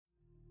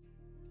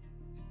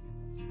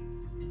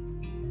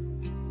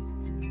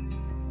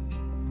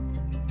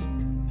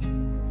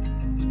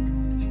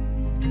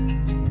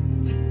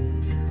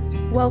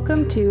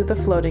Welcome to The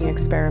Floating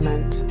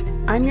Experiment.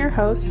 I'm your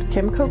host,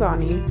 Kim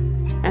Kogani,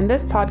 and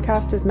this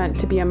podcast is meant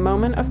to be a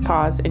moment of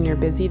pause in your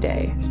busy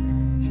day.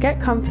 Get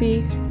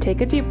comfy,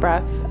 take a deep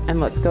breath, and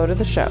let's go to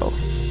the show.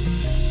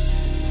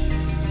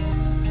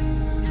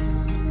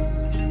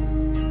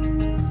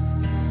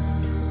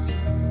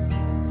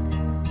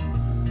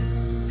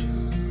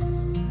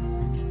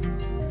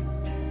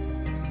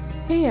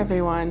 Hey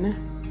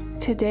everyone.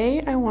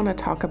 Today I want to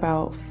talk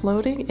about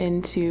floating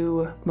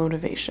into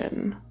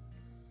motivation.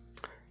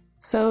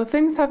 So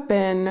things have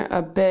been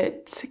a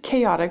bit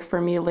chaotic for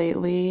me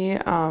lately.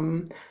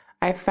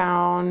 I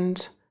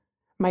found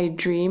my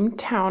dream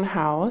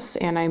townhouse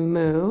and I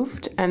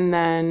moved. And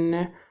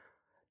then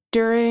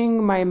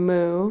during my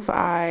move,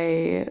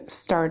 I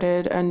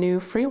started a new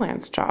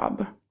freelance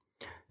job.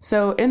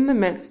 So in the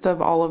midst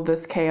of all of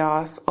this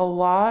chaos, a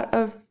lot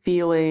of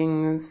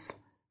feelings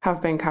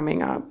have been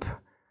coming up.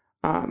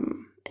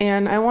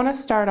 And I want to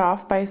start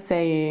off by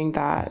saying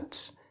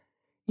that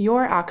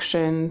your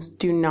actions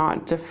do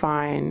not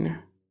define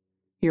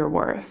your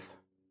worth.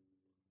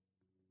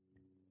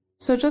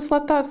 So just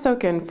let that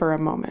soak in for a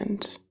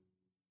moment.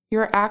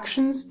 Your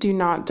actions do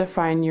not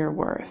define your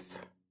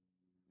worth,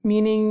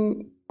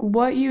 meaning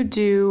what you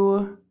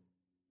do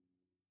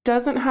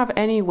doesn't have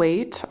any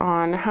weight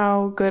on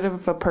how good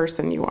of a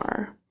person you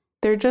are.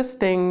 They're just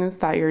things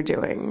that you're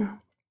doing.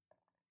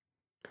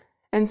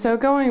 And so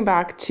going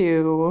back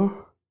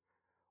to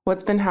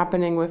what's been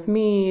happening with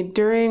me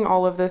during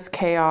all of this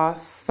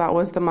chaos, that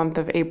was the month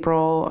of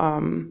April,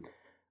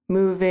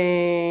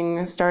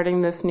 moving,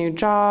 starting this new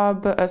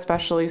job,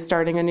 especially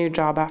starting a new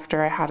job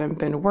after I hadn't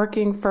been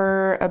working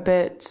for a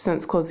bit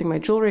since closing my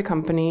jewelry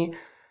company,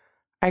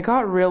 I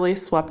got really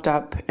swept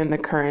up in the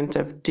current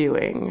of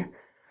doing.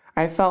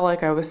 I felt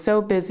like I was so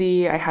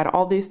busy, I had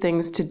all these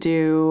things to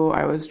do,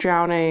 I was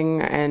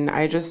drowning, and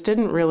I just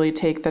didn't really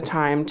take the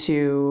time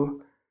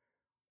to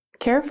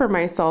care for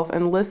myself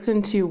and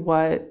listen to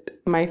what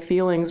my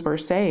feelings were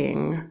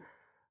saying.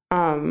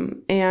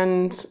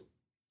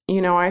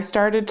 I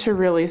started to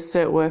really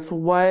sit with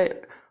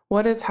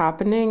what is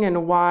happening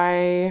and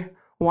why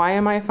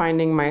am I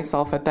finding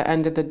myself at the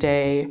end of the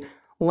day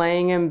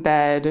laying in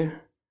bed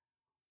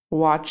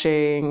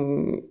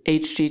watching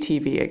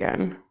HGTV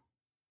again.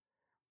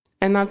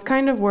 And that's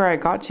kind of where I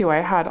got to.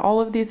 I had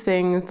all of these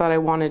things that I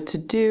wanted to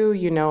do,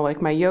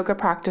 like my yoga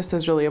practice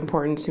is really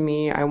important to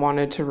me. I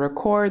wanted to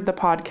record the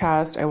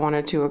podcast. I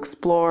wanted to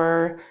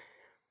explore,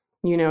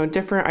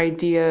 different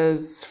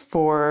ideas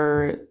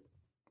for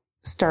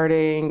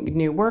starting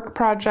new work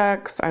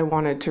projects. I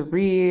wanted to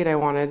read. I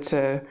wanted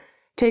to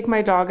take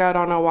my dog out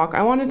on a walk.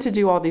 I wanted to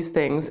do all these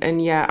things.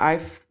 And yet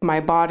my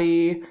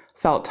body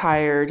felt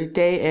tired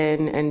day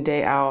in and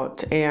day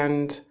out.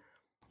 And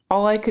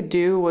all I could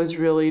do was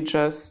really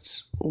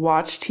just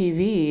watch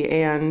TV.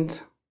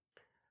 And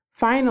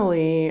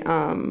finally,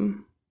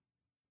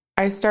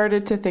 I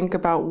started to think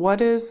about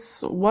what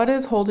is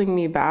holding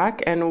me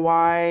back and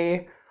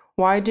why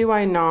do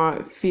I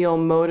not feel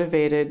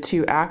motivated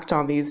to act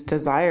on these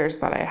desires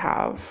that I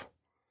have?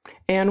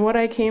 And what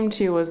I came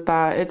to was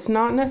that it's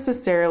not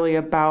necessarily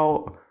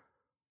about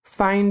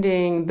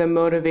finding the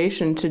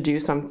motivation to do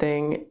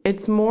something.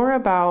 It's more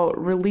about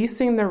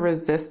releasing the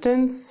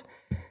resistance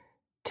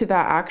to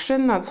that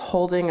action that's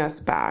holding us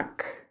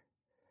back.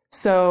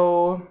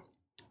 So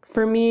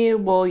for me,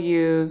 we'll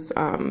use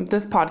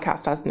this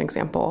podcast as an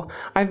example.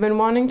 I've been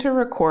wanting to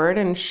record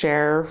and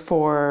share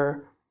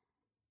for,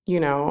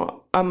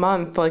 a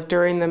month, like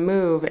during the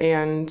move,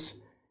 and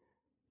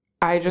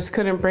I just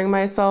couldn't bring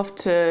myself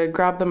to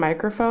grab the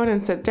microphone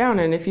and sit down.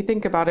 And if you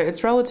think about it,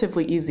 it's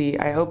relatively easy.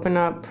 I open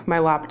up my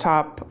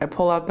laptop, I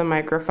pull out the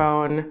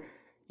microphone,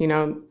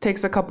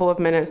 takes a couple of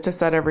minutes to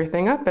set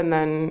everything up, and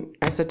then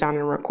I sit down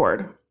and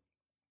record.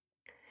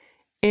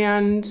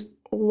 And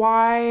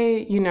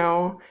why,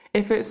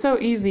 if it's so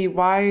easy,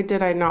 why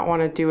did I not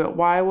want to do it?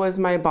 Why was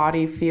my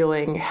body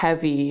feeling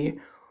heavy,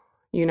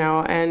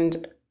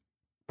 and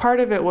part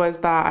of it was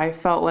that I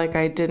felt like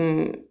I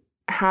didn't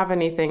have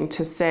anything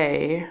to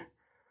say.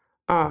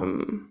 I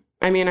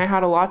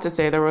had a lot to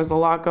say. There was a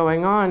lot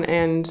going on,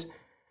 and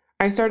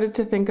I started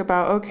to think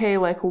about, okay,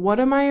 like, what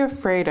am I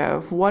afraid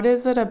of? What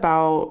is it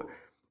about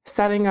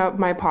setting up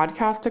my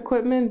podcast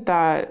equipment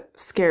that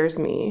scares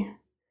me?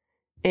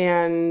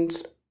 And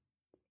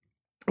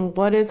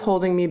what is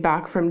holding me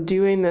back from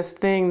doing this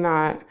thing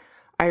that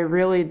I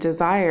really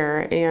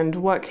desire? And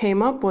what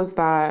came up was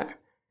that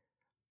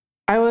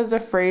I was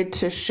afraid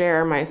to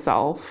share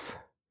myself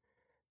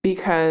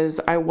because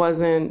I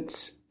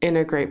wasn't in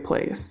a great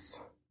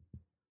place.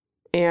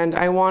 And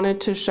I wanted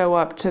to show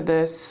up to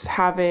this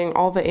having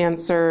all the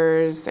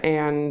answers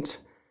and,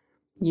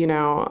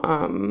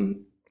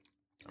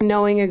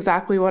 knowing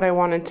exactly what I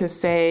wanted to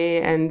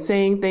say and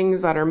saying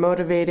things that are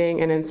motivating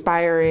and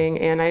inspiring.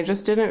 And I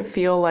just didn't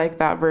feel like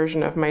that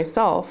version of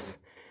myself.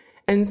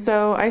 And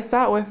so I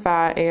sat with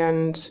that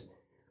and,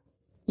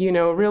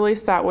 really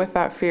sat with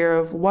that fear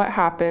of what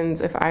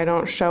happens if I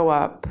don't show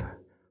up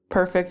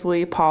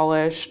perfectly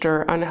polished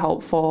or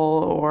unhelpful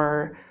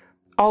or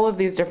all of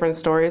these different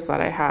stories that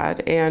I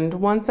had. And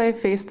once I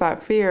faced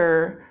that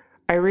fear,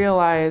 I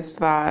realized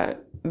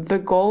that the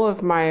goal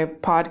of my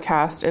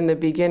podcast in the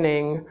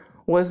beginning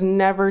was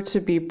never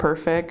to be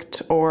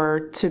perfect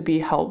or to be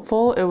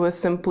helpful. It was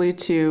simply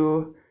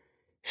to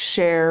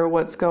share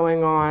what's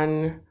going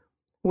on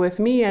with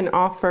me and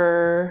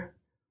offer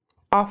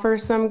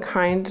some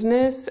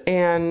kindness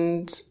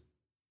and,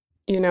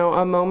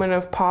 a moment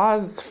of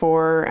pause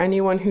for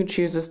anyone who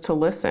chooses to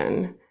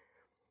listen.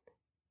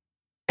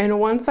 And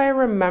once I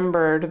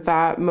remembered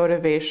that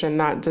motivation,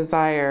 that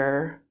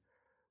desire,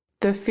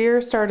 the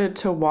fear started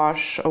to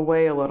wash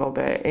away a little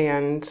bit.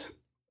 And,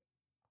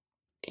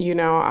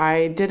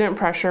 I didn't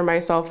pressure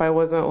myself. I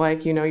wasn't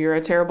like, you're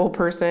a terrible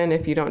person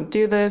if you don't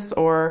do this,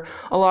 or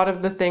a lot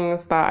of the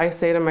things that I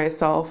say to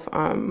myself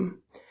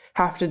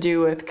have to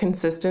do with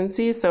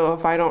consistency. So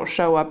if I don't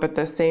show up at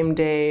the same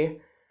day,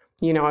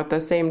 at the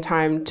same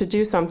time to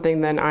do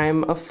something, then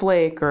I'm a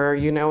flake, or,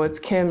 it's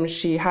Kim,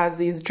 she has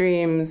these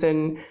dreams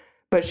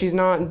but she's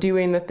not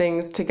doing the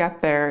things to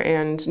get there.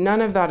 And none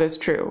of that is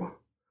true.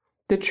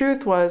 The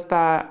truth was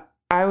that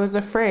I was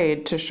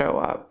afraid to show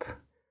up.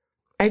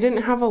 I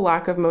didn't have a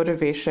lack of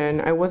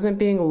motivation. I wasn't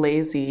being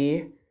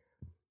lazy.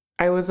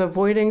 I was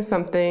avoiding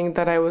something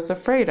that I was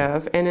afraid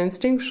of, and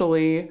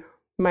instinctually,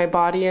 my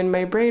body and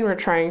my brain were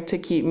trying to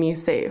keep me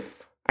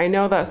safe. I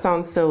know that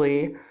sounds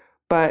silly,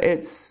 but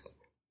it's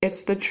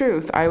the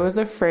truth. I was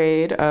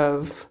afraid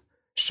of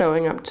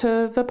showing up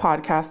to the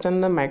podcast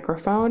and the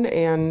microphone,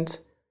 and,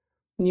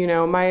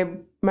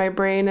 my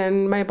brain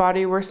and my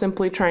body were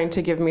simply trying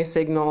to give me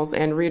signals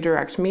and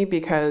redirect me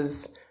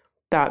because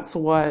that's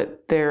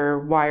what they're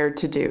wired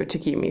to do, to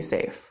keep me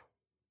safe.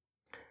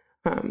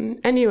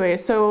 Anyway,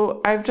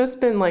 so I've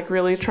just been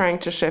really trying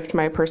to shift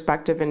my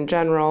perspective in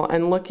general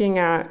and looking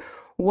at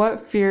what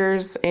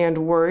fears and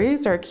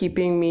worries are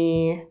keeping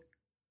me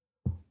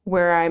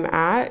where I'm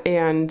at,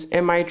 and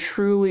am I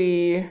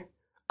truly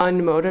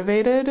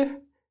unmotivated?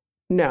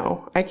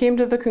 No, I came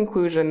to the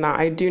conclusion that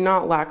I do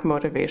not lack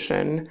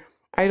motivation.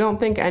 I don't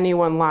think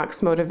anyone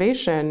lacks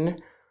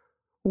motivation.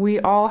 We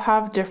all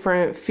have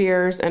different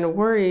fears and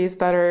worries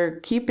that are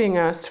keeping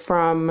us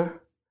from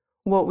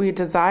what we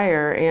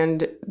desire,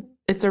 and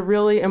it's a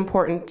really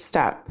important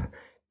step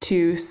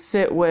to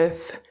sit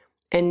with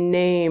and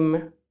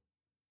name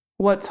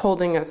what's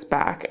holding us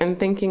back and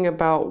thinking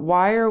about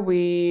why are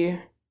we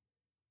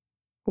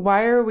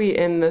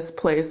in this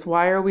place?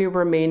 Why are we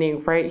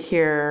remaining right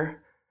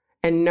here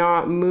and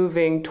not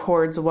moving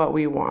towards what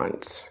we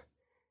want?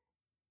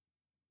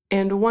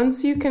 And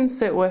once you can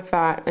sit with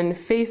that and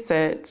face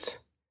it,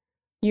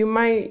 you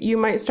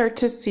might start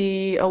to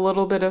see a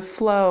little bit of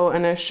flow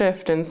and a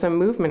shift and some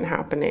movement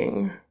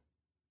happening.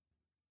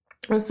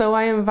 And so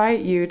I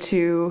invite you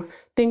to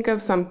think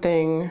of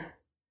something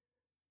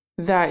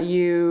that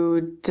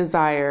you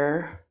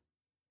desire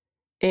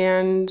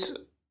and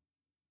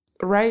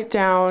write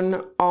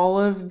down all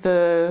of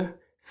the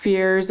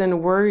fears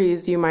and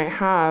worries you might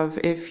have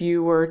if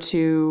you were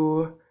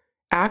to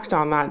act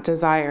on that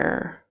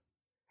desire,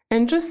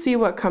 and just see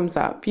what comes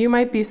up. You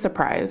might be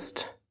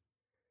surprised.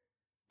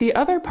 The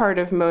other part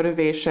of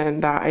motivation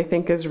that I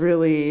think is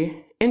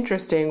really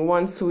interesting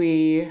once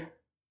we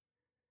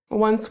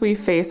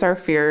face our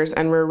fears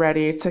and we're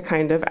ready to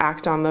kind of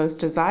act on those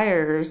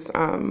desires,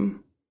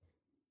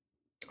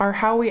 are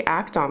how we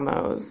act on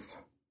those.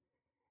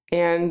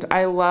 And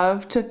I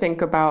love to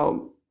think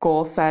about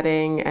goal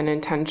setting and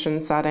intention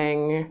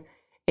setting.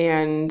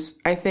 And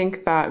I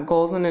think that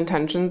goals and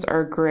intentions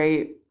are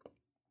great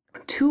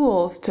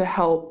tools to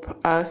help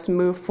us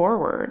move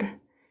forward.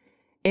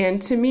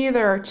 And to me,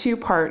 there are two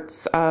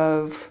parts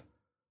of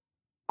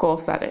goal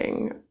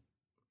setting.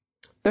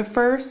 The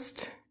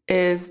first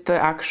is the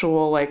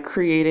actual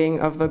creating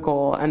of the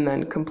goal and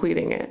then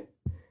completing it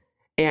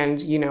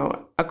and,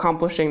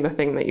 accomplishing the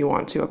thing that you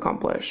want to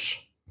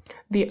accomplish.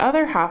 The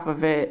other half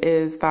of it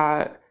is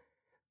that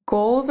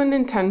goals and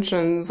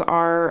intentions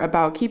are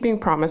about keeping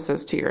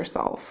promises to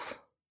yourself.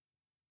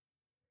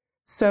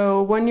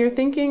 So when you're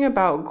thinking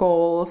about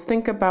goals,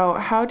 think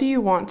about, how do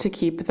you want to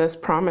keep this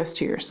promise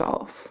to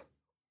yourself?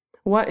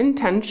 What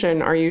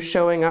intention are you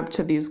showing up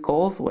to these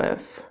goals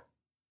with?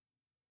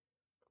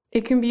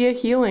 It can be a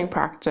healing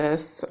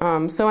practice.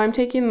 So I'm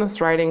taking this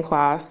writing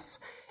class,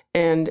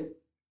 and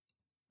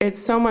it's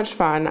so much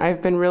fun.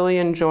 I've been really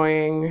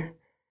enjoying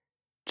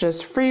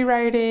just free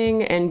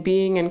writing and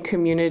being in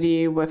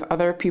community with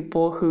other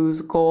people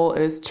whose goal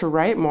is to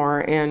write more.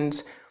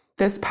 And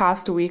this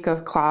past week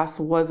of class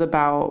was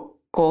about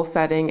goal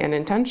setting and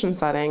intention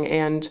setting.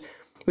 And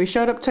we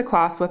showed up to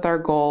class with our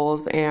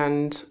goals,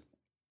 and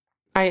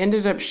I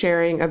ended up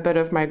sharing a bit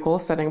of my goal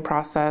setting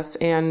process.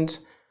 And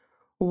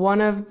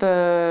one of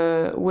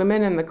the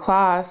women in the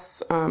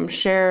class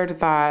shared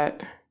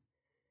that,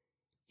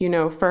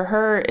 for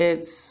her,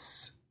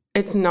 it's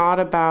not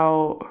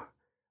about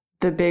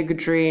the big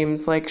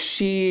dreams.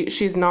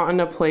 She's not in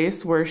a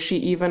place where she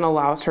even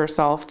allows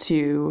herself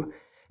to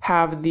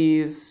have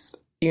these,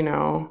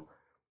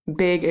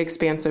 big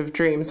expansive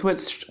dreams,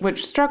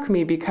 which struck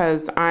me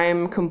because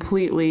I'm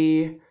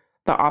completely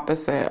the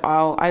opposite.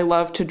 I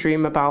love to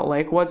dream about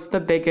like what's the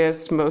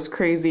biggest, most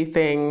crazy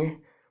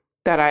thing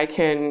that I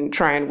can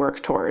try and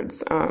work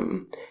towards.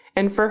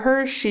 And for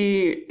her,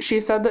 she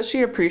said that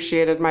she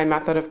appreciated my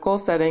method of goal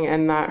setting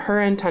and that her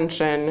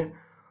intention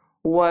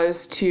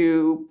was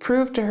to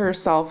prove to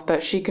herself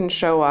that she can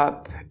show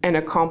up and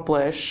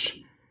accomplish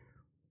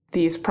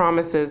these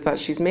promises that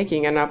she's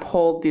making and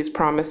uphold these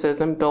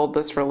promises and build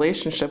this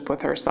relationship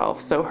with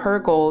herself. So her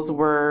goals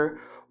were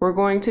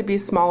going to be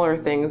smaller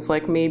things,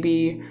 like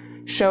maybe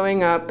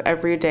showing up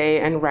every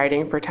day and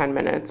writing for 10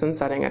 minutes and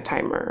setting a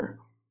timer,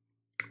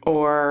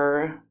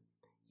 or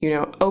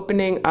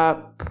opening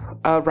up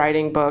a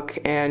writing book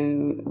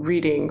and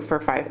reading for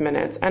 5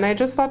 minutes. And I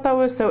just thought that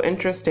was so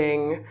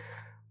interesting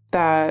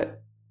that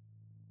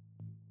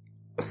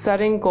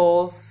setting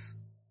goals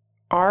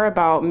are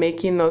about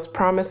making those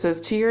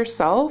promises to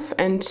yourself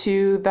and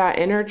to that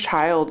inner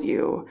child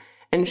you,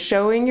 and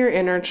showing your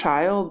inner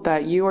child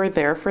that you are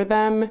there for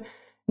them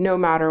no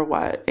matter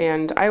what.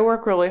 And I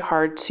work really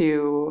hard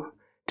to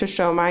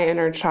show my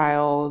inner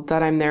child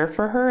that I'm there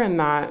for her, and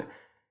that,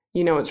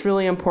 it's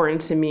really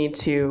important to me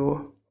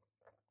to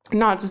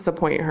not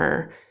disappoint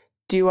her.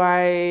 Do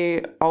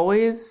I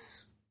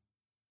always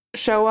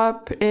show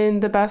up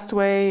in the best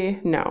way?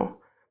 No.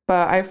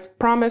 But I've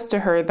promised to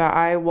her that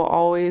I will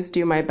always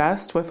do my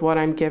best with what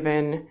I'm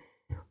given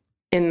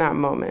in that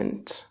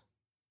moment.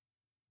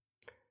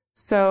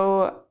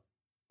 So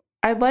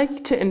I'd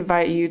like to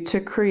invite you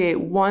to create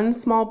one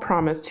small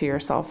promise to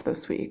yourself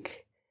this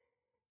week.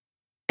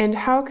 And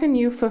how can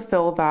you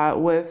fulfill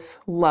that with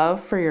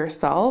love for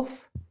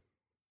yourself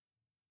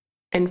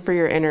and for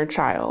your inner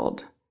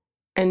child?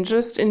 And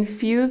just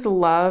infuse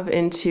love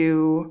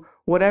into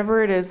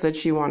whatever it is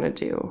that you want to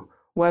do,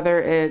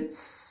 whether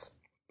it's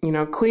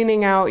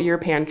cleaning out your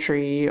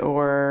pantry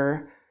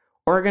or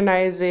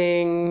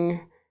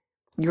organizing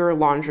your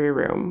laundry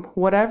room,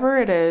 whatever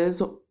it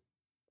is.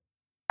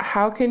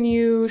 How can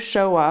you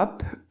show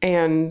up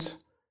and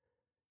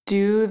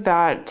do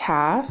that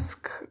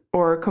task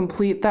or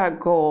complete that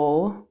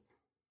goal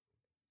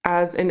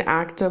as an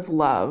act of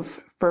love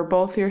for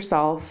both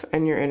yourself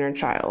and your inner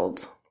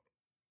child?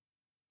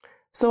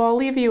 So I'll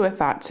leave you with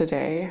that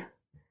today.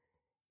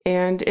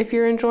 And if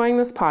you're enjoying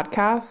this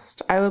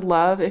podcast, I would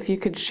love if you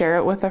could share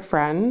it with a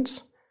friend,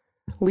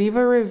 leave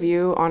a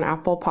review on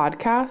Apple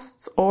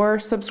Podcasts, or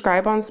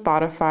subscribe on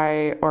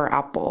Spotify or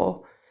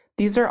Apple.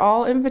 These are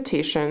all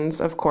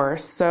invitations, of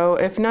course, so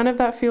if none of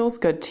that feels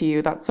good to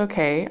you, that's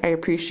okay. I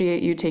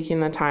appreciate you taking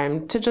the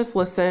time to just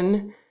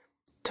listen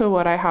to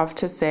what I have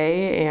to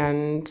say,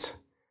 and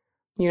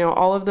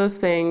all of those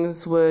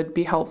things would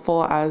be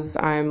helpful as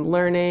I'm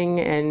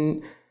learning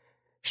and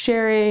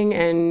sharing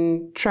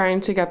and trying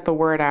to get the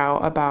word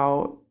out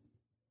about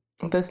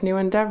this new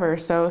endeavor.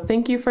 So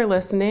thank you for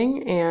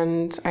listening,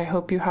 and I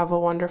hope you have a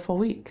wonderful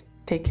week.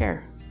 Take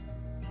care.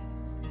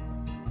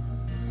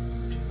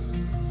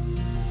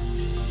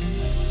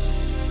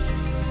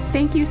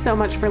 Thank you so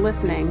much for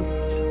listening.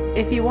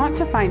 If you want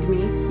to find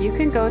me, you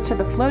can go to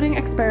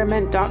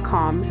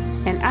thefloatingexperiment.com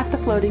and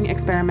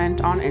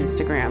 @thefloatingexperiment on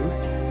Instagram.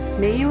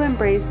 May you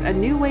embrace a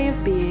new way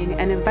of being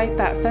and invite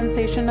that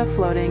sensation of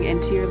floating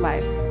into your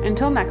life.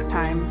 Until next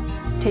time,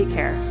 take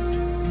care.